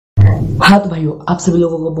हाँ तो भाइयों, आप सभी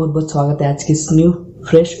लोगों को बहुत बहुत स्वागत है आज की इस न्यू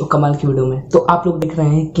फ्रेश और कमाल की वीडियो में। तो आप लोग देख रहे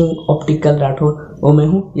हैं किंग ऑप्टिकल राठौर और मैं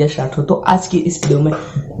हूँ यश राठौर। तो आज की इस वीडियो में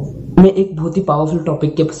मैं एक बहुत ही पावरफुल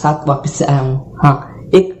टॉपिक के साथ वापस से आया हूँ। हाँ,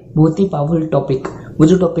 एक बहुत ही पावरफुल टॉपिक। वो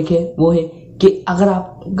जो टॉपिक है वो है कि अगर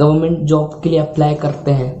आप गवर्नमेंट जॉब के लिए अप्लाई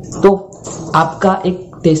करते हैं तो आपका एक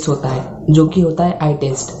टेस्ट होता है जो कि होता है आई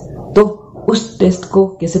टेस्ट। तो उस टेस्ट को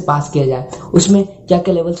कैसे पास किया जाए, उसमें क्या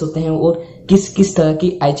क्या लेवल्स होते हैं और किस किस तरह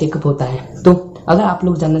की आई चेकअप होता है। तो अगर आप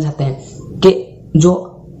लोग जानना चाहते हैं कि जो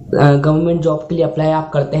गवर्नमेंट जॉब के लिए अप्लाई आप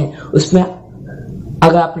करते हैं उसमें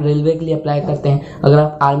अगर आप रेलवे के लिए अप्लाई करते हैं, अगर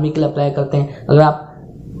आप आर्मी के लिए अप्लाई करते हैं, अगर आप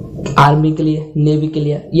आर्मी के लिए, नेवी के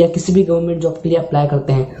लिए या किसी भी गवर्नमेंट जॉब के लिए अप्लाई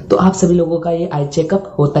करते हैं तो आप सभी लोगों का ये आई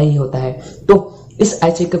चेकअप होता ही होता है। तो इस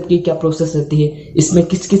आई चेकअप की क्या प्रोसेस रहती है, इसमें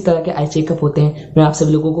किस किस तरह के आई चेकअप होते हैं, मैं आप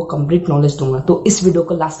सभी लोगों को कंप्लीट नॉलेज दूंगा। तो इस वीडियो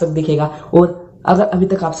को लास्ट तक देखिएगा और अगर अभी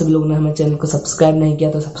तक आप सभी लोगों ने हमारे चैनल को सब्सक्राइब नहीं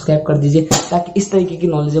किया तो सब्सक्राइब कर दीजिए ताकि इस तरीके की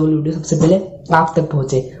नॉलेजेबल वीडियो सबसे पहले आप तक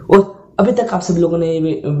पहुंचे। और अभी तक आप सभी लोगों ने ये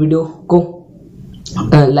वीडियो को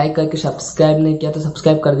लाइक करके सब्सक्राइब नहीं किया तो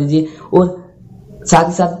सब्सक्राइब कर दीजिए और साथ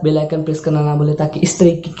ही साथ बेल आइकन प्रेस करना ना भूले ताकि इस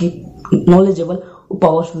तरीके की नॉलेजेबल और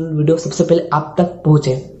पावरफुल वीडियो सबसे पहले आप तक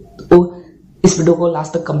पहुंचे। और इस वीडियो को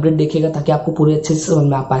लास्ट तक कंप्लीट देखिएगा ताकि आपको पूरे अच्छे से समझ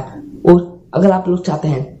में आ पाए। और अगर आप लोग चाहते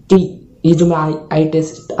हैं कि ये जो मैं आई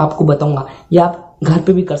टेस्ट आपको बताऊंगा ये आप घर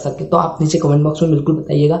पे भी कर सकते तो आप नीचे कमेंट बॉक्स में बिल्कुल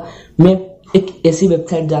बताइएगा। मैं एक ऐसी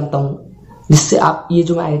वेबसाइट जानता हूँ जिससे आप ये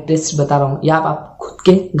जो मैं आई टेस्ट बता रहा हूँ या आप खुद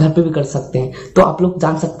के घर पे भी कर सकते हैं। तो आप लोग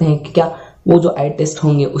जान सकते हैं कि क्या वो जो आई टेस्ट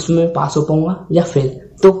होंगे उसमें मैं पास हो पाऊंगा या फेल।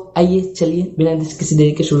 तो आइए चलिए बिना किसी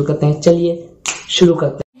देरी के शुरू करते हैं। चलिए शुरू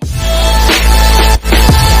करते हैं।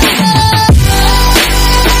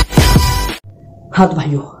 हाँ तो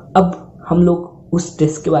भाइयों, अब हम लोग उस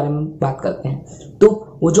टेस्ट के बारे में बात करते हैं। तो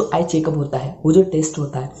वो जो आई चेकअप होता है, वो जो टेस्ट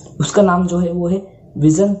होता है, उसका नाम जो है वो है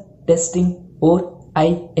विजन टेस्टिंग और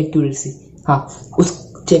आई एक्यूरेसी। हाँ,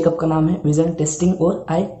 उस चेकअप का नाम है विजन टेस्टिंग और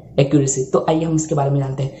आई एक्यूरेसी। तो आइए हम इसके बारे में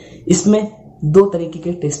जानते हैं। इसमें दो तरीके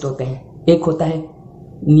के टेस्ट होते हैं, एक होता है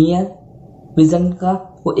नियर विजन का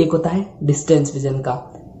और एक होता है डिस्टेंस विजन का।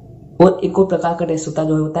 और एक और प्रकार का टेस्ट होता है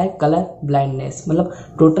जो होता है कलर ब्लाइंडनेस। मतलब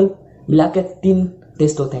टोटल मिला के तीन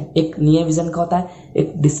टेस्ट होते हैं, एक नियर विजन का होता है,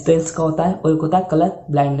 एक डिस्टेंस का होता है और एक होता है कलर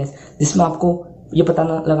ब्लाइंडनेस, जिसमें आपको ये पता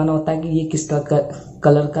लगाना होता है कि ये किस तरह का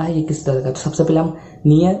कलर का है, ये किस तरह का। तो सबसे पहले हम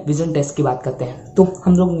नियर विजन टेस्ट की बात करते हैं। तो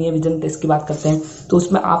हम लोग नियर विजन टेस्ट की बात करते हैं तो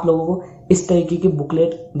उसमें आप लोगों को इस तरीके की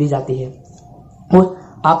बुकलेट दी जाती है और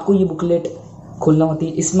आपको ये बुकलेट खोलना होती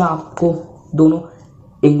है। इसमें आपको दोनों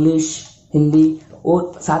इंग्लिश, हिंदी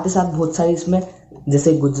और साथ ही साथ बहुत सारी इसमें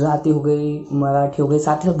जैसे गुजराती हो गई, मराठी हो गई,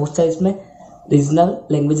 साथ ही साथ बहुत सारी इसमें रीजनल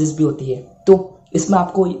लैंग्वेजेस भी होती है। तो इसमें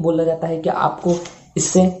आपको बोला जाता है कि आपको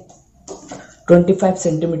इससे 25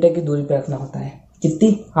 सेंटीमीटर की दूरी पर रखना होता है। कितनी?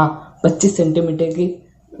 हाँ, 25 सेंटीमीटर की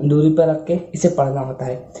दूरी पर रख के इसे पढ़ना होता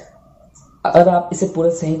है। अगर आप इसे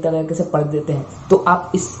पूरे सही तरीके से पढ़ देते हैं तो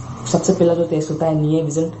आप इस सबसे पहला जो टेस्ट होता है नियर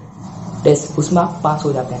विजन टेस्ट, उसमें आप पास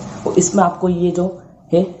हो जाते हैं। और इसमें आपको ये जो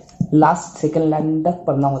है लास्ट सेकेंड लाइन तक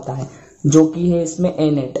पढ़ना होता है जो कि है इसमें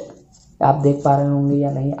A-net। आप देख पा रहे होंगे या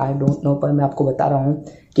नहीं, आई डोंट नो, पर मैं आपको बता रहा हूँ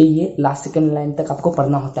कि ये लास्ट सेकेंड लाइन तक आपको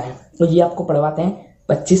पढ़ना होता है। तो ये आपको पढ़वाते हैं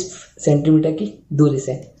 25 सेंटीमीटर की दूरी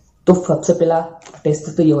से। तो सबसे पहला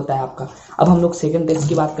टेस्ट तो ये होता है आपका। अब हम लोग सेकंड टेस्ट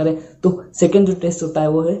की बात करें तो सेकंड जो टेस्ट होता है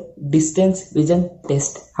वो है डिस्टेंस विजन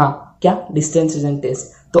टेस्ट। हाँ, क्या? Distance vision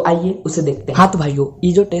test. तो आइए उसे देखते हैं। हाँ तो भाइयों,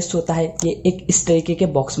 ये जो टेस्ट होता है ये एक इस तरीके के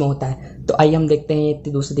बॉक्स में होता है। तो आइए हम देखते हैं।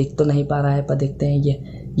 इतनी दूर से देख तो नहीं पा रहा है पर देखते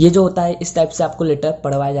हैं। ये जो होता है इस टाइप से आपको लेटर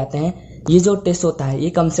पढ़वाए जाते हैं। ये जो टेस्ट होता है ये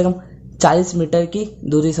कम से कम 40 मीटर की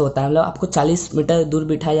दूरी से होता है। मतलब आपको 40 मीटर दूर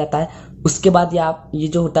बिठाया जाता है। उसके बाद ये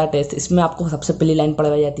जो होता है टेस्ट, इसमें आपको सबसे पहली लाइन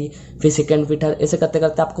पढ़वाई जाती है, फिर सेकंड, फिर थर्ड, ऐसे करते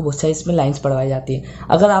करते आपको बहुत सारी इसमें लाइंस पढ़वाई जाती है।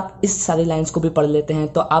 अगर आप इस सारी लाइंस को भी पढ़ लेते हैं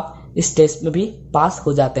तो आप इस टेस्ट में भी पास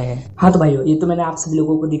हो जाते हैं। हाँ तो भाइयों, ये तो मैंने आप सभी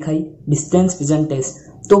लोगों को दिखाई डिस्टेंस विजन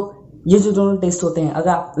टेस्ट। तो ये जो दोनों टेस्ट होते हैं, अगर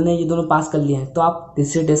आपने ये दोनों पास कर लिए हैं तो आप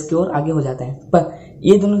तीसरे टेस्ट की ओर आगे हो जाते हैं। पर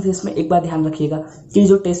ये दोनों टेस्ट में एक बात ध्यान रखिएगा कि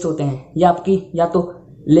जो टेस्ट होते हैं ये आपकी या तो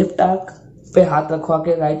लेफ्ट आंख पे हाथ रखवा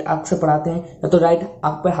के राइट आंख से पढ़ाते हैं या तो राइट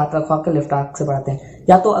आंख पे हाथ रखवा के लेफ्ट आंख से पढ़ाते हैं।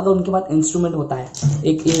 या तो अगर उनके पास इंस्ट्रूमेंट होता है,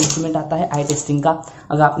 एक इंस्ट्रूमेंट आता है आई टेस्टिंग का,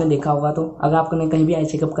 अगर आपने देखा होगा तो, अगर आपने कहीं भी आई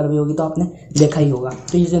चेकअप करवाई होगी तो आपने देखा ही होगा।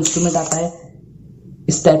 तो ये जो इंस्ट्रूमेंट आता है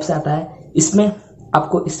इस टाइप से आता है। इसमें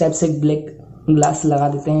आपको इस टाइप से एक ब्लैक ग्लास लगा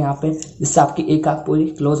देते हैं यहाँ पे, जिससे आपकी एक आंख पूरी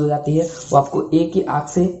क्लोज हो जाती है। वो आपको एक ही आंख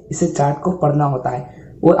से इसे चार्ट को पढ़ना होता है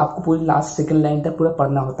और आपको पूरी लास्ट सेकंड लाइन तक पूरा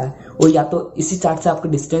पढ़ना होता है। और या तो इसी चार्ट से आपकी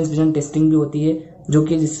डिस्टेंस विजन टेस्टिंग भी होती है जो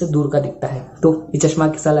कि जिससे दूर का दिखता है। तो ये चश्मा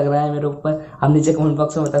कैसा लग रहा है मेरे ऊपर आप नीचे कमेंट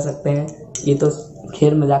बॉक्स में बता सकते हैं। ये तो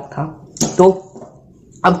खैर मजाक था। तो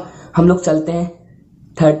अब हम लोग चलते हैं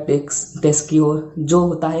थर्ड टेस्ट की ओर, जो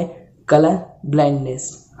होता है कलर ब्लाइंडनेस।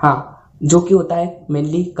 हाँ, जो कि होता है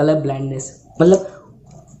मेनली कलर ब्लाइंडनेस। मतलब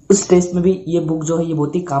उस टेस्ट में भी ये बुक जो है ये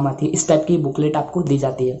बहुत ही काम आती है। इस टाइप की बुकलेट आपको दी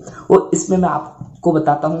जाती है और इसमें मैं आपको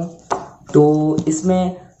बताता हूँ। तो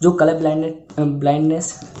इसमें जो कलर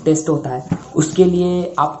ब्लाइंडनेस टेस्ट होता है उसके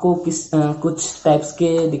लिए आपको कुछ टाइप्स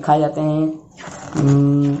के दिखाए जाते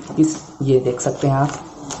हैं। ये देख सकते हैं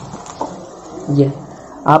ये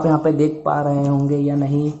आप यहाँ पे देख पा रहे होंगे या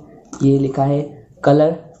नहीं, ये लिखा है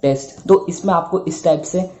कलर टेस्ट। तो इसमें आपको इस टाइप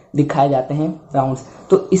से दिखाए जाते हैं राउंड्स।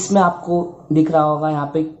 तो इसमें आपको दिख रहा होगा यहाँ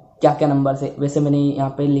पे क्या क्या नंबर से, वैसे मैंने यहाँ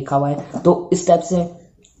पे लिखा हुआ है। तो इस टाइप से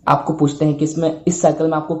आपको पूछते हैं कि इसमें इस सर्कल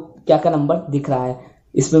में आपको क्या क्या नंबर दिख रहा है।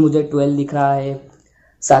 इसमें मुझे 12 दिख रहा है,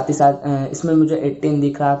 साथ ही साथ इसमें मुझे 18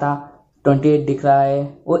 दिख रहा था, 28 दिख रहा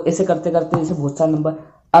है, और ऐसे करते करते जैसे बहुत सारे नंबर।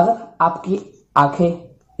 अगर आपकी आंखें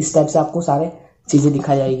इस टाइप से आपको सारे चीज़ें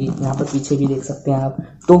दिखा जाएगी। यहाँ पर पीछे भी देख सकते हैं आप।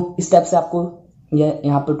 तो इस टाइप से आपको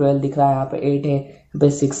यहाँ पे 12 दिख रहा है, यहाँ पे 8 है, यहाँ पे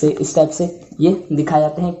 6 है। इस टाइप से ये दिखाए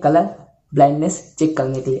जाते हैं कलर ब्लाइंडनेस चेक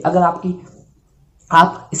करने के लिए। अगर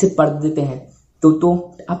आप इसे पढ़ देते हैं तो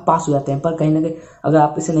आप पास हो जाते हैं, पर कहीं ना कहीं अगर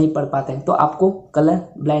आप इसे नहीं पढ़ पाते हैं तो आपको कलर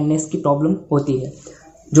ब्लाइंडनेस की प्रॉब्लम होती है,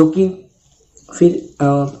 जो कि फिर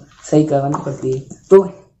सही करवानी पड़ती है। तो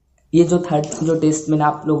ये जो थर्ड जो टेस्ट मैंने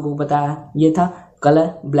आप लोगों को बताया ये था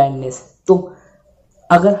कलर ब्लाइंडनेस। तो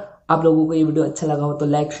अगर आप लोगों को ये वीडियो अच्छा लगा हो तो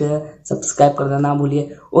लाइक शेयर सब्सक्राइब करना ना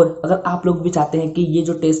भूलिए। और अगर आप लोग भी चाहते हैं कि ये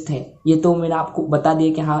जो टेस्ट है ये तो मैंने आपको बता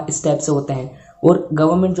दिया कि हाँ इस टाइप से होते हैं, और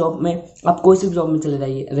गवर्नमेंट जॉब में आप कोई सी भी जॉब में चले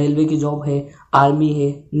जाइए, रेलवे की जॉब है, आर्मी है,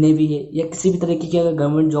 नेवी है, या किसी भी तरीके की अगर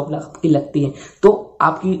गवर्नमेंट जॉब आपकी लगती है तो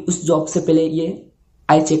आपकी उस जॉब से पहले ये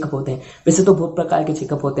आई चेकअप होते हैं। वैसे तो बहुत प्रकार के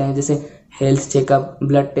चेकअप होते हैं, जैसे हेल्थ चेकअप,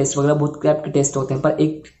 ब्लड टेस्ट वगैरह बहुत टाइप के टेस्ट होते हैं, पर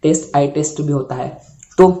एक टेस्ट आई टेस्ट भी होता है।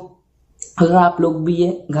 तो अगर आप लोग भी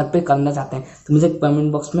ये घर पे करना चाहते हैं तो मुझे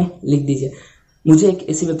कमेंट बॉक्स में लिख दीजिए। मुझे एक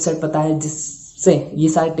ऐसी वेबसाइट पता है जिससे ये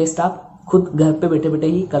सारे टेस्ट आप खुद घर पे बैठे बैठे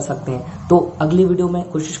ही कर सकते हैं। तो अगली वीडियो में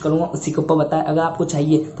कोशिश करूंगा उसी के ऊपर बताएं। अगर आपको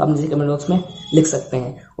चाहिए तो आप मुझे कमेंट बॉक्स में लिख सकते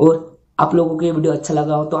हैं। और आप लोगों को ये वीडियो अच्छा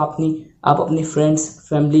लगा हो तो आप अपनी फ्रेंड्स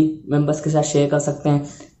फैमिली मेम्बर्स के साथ शेयर कर सकते हैं,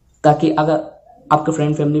 ताकि अगर आपके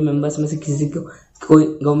फ्रेंड फैमिली मेम्बर्स में से किसी को कोई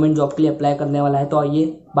गवर्नमेंट जॉब के लिए अप्लाई करने वाला है तो ये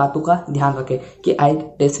बातों का ध्यान रखें कि आई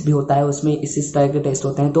टेस्ट भी होता है, उसमें इस तरह के टेस्ट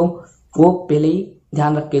होते हैं। तो वो पहले ही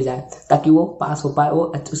ध्यान रख के जाए ताकि वो पास हो पाए,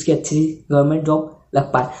 वो उसकी अच्छी गवर्नमेंट जॉब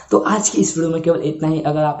लग पाए। तो आज की इस वीडियो में केवल इतना ही।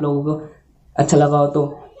 अगर आप लोगों को अच्छा लगा हो तो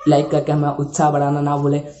लाइक करके हमें उत्साह बढ़ाना ना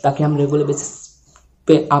भूलें, ताकि हम रेगुलर बेसिस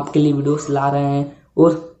पे आपके लिए वीडियोस ला रहे हैं।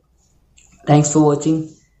 और थैंक्स फॉर वॉचिंग।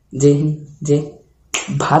 जय हिंद, जय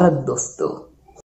भारत दोस्तों।